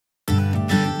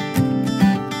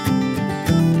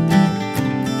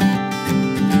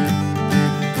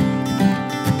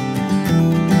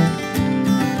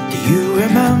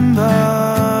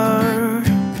remember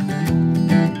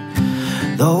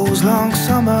those long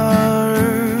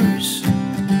summers.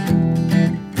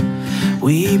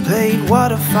 We played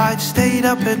water fights, stayed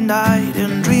up at night,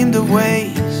 and dreamed of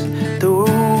ways through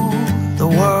the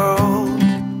world.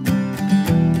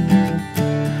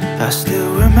 I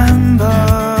still remember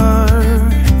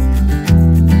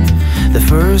the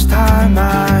first time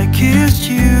I kissed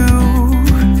you,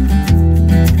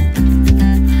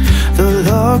 the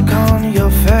look on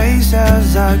your face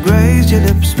as I grazed your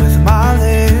lips with my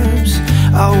lips.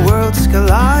 Our worlds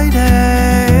collided.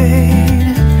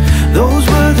 Those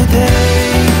were the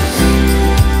days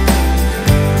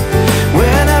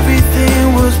when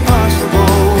everything was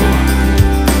possible.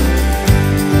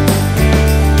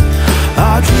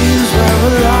 Our dreams were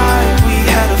alive, we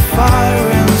had a fire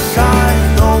inside.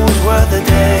 Those were the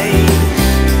days.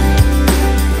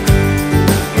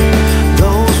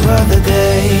 Those were the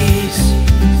days.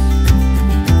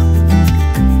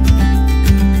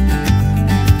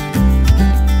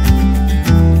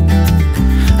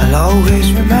 I'll always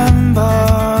remember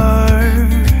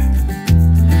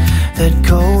that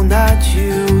cold night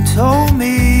you told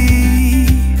me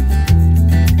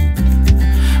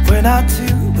we're not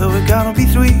two, but we're gonna be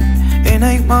three. In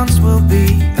 8 months we'll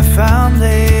be a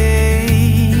family.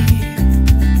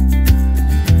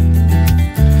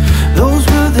 Those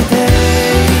were the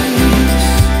days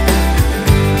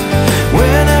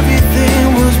when everything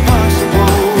was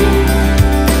possible.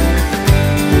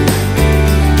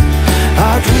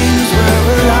 Our dreams were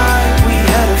alive, we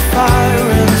had a fire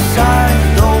inside.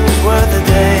 Those were the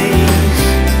days.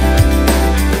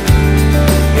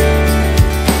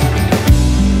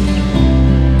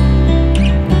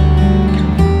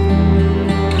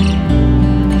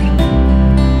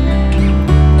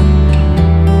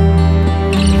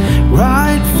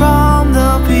 Right from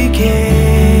the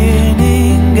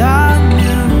beginning, I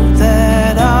knew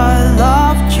that I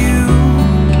loved you.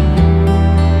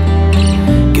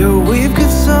 Girl, we've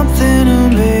got something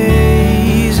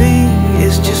amazing.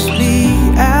 It's just me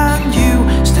and you,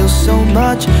 still so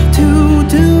much to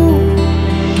do.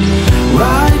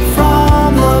 Right from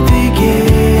the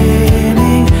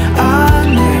beginning, I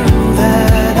knew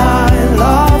that I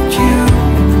loved you.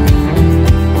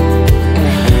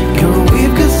 Girl,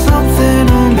 we've got something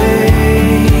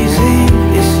amazing.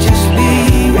 It's just me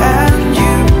and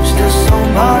you, still so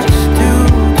much to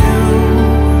do.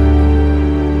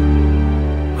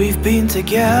 We've been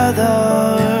together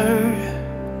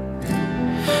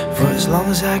for as long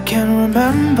as I can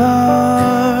remember.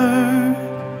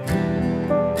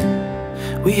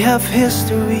 We have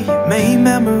history, made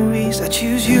memories. I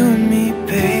choose you and me,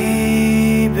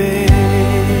 baby.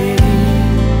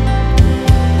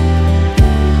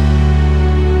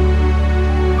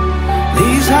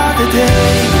 These are the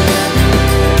days,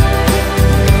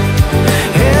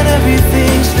 and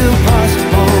everything's still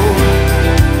possible.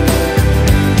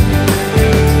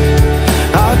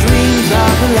 Our dreams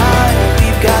are alive,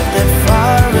 we've got that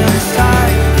fire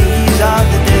inside. These are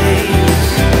the days.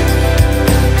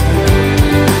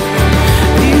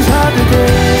 These are the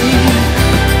days.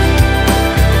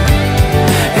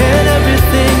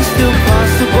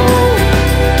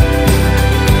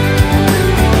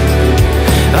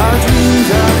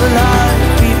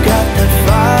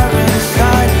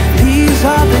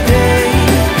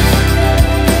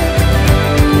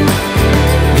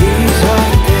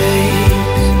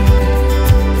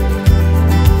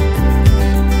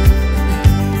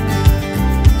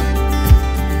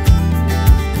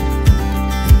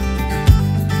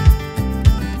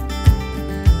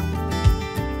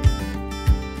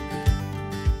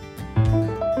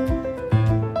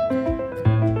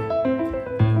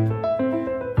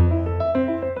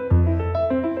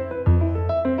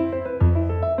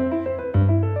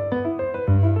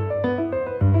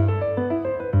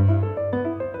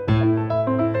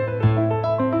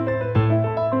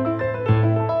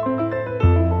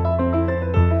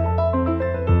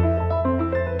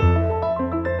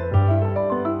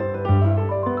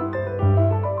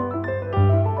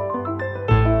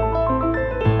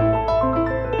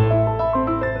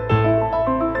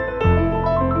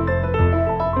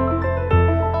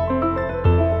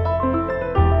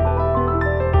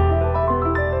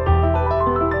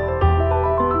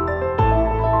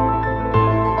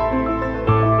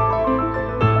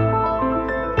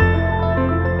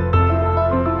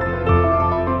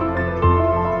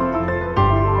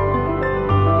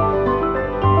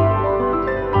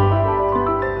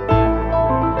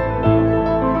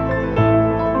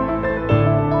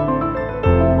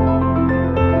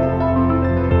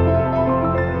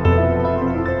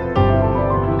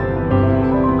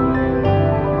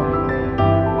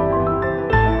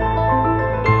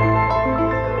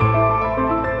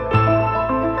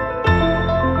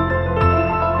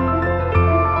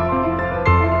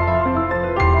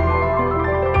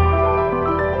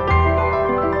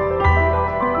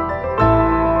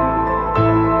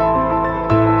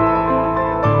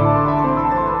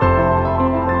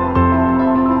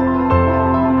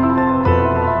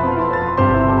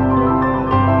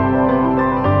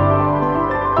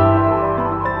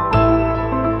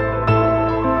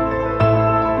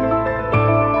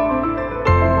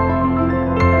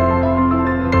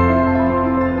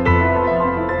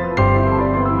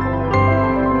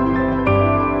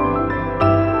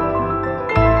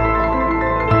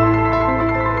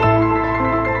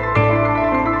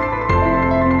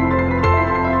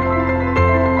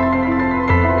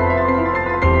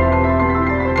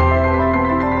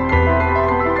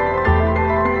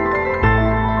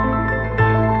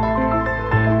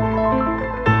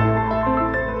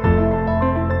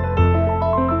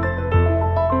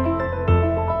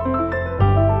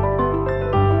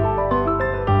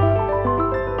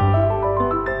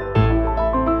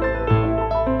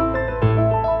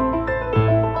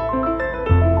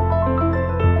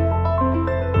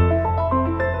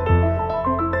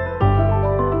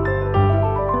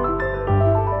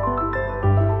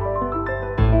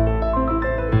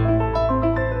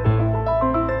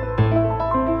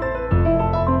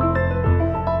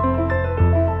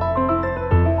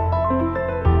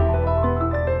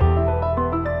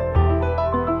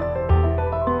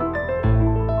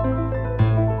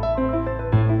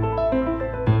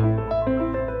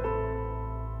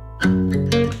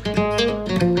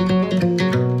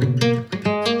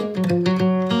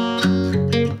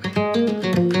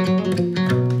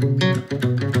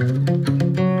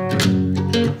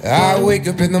 I wake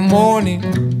up in the morning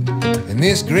in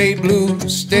this great blue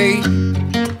state.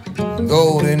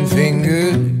 Golden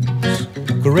fingers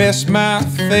caress my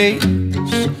face,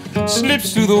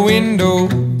 slips through the window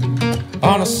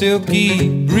on a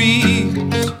silky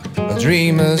breeze. A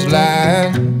dreamer's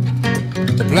line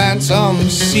to plant some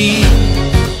seeds.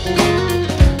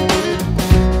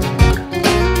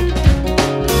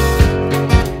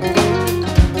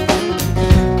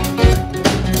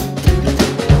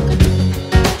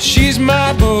 She's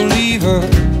my believer,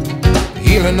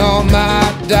 healing all my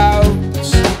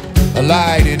doubts. A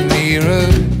lighted mirror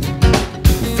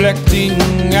reflecting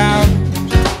out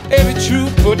every true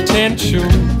potential.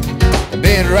 A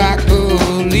bedrock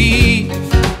belief,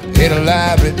 an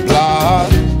elaborate plot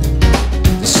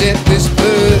to set this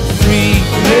bird free.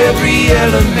 From every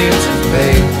element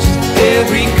based,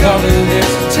 every color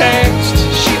there's a text.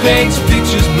 She paints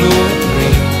pictures blue and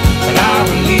green, and I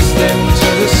release them to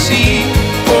the sea.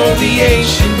 For the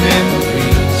ancient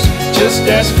memories, just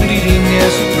as fleeting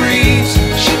as a breeze.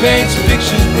 She paints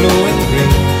pictures blue and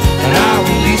green, and I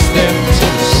release them to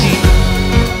the sea.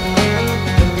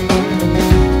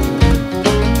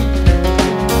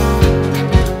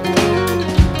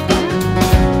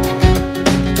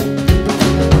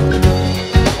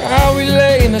 How we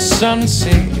lay in the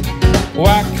sunset,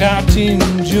 white out in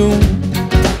June.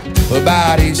 Her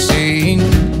body sings,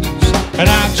 and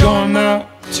I join the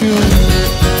tune.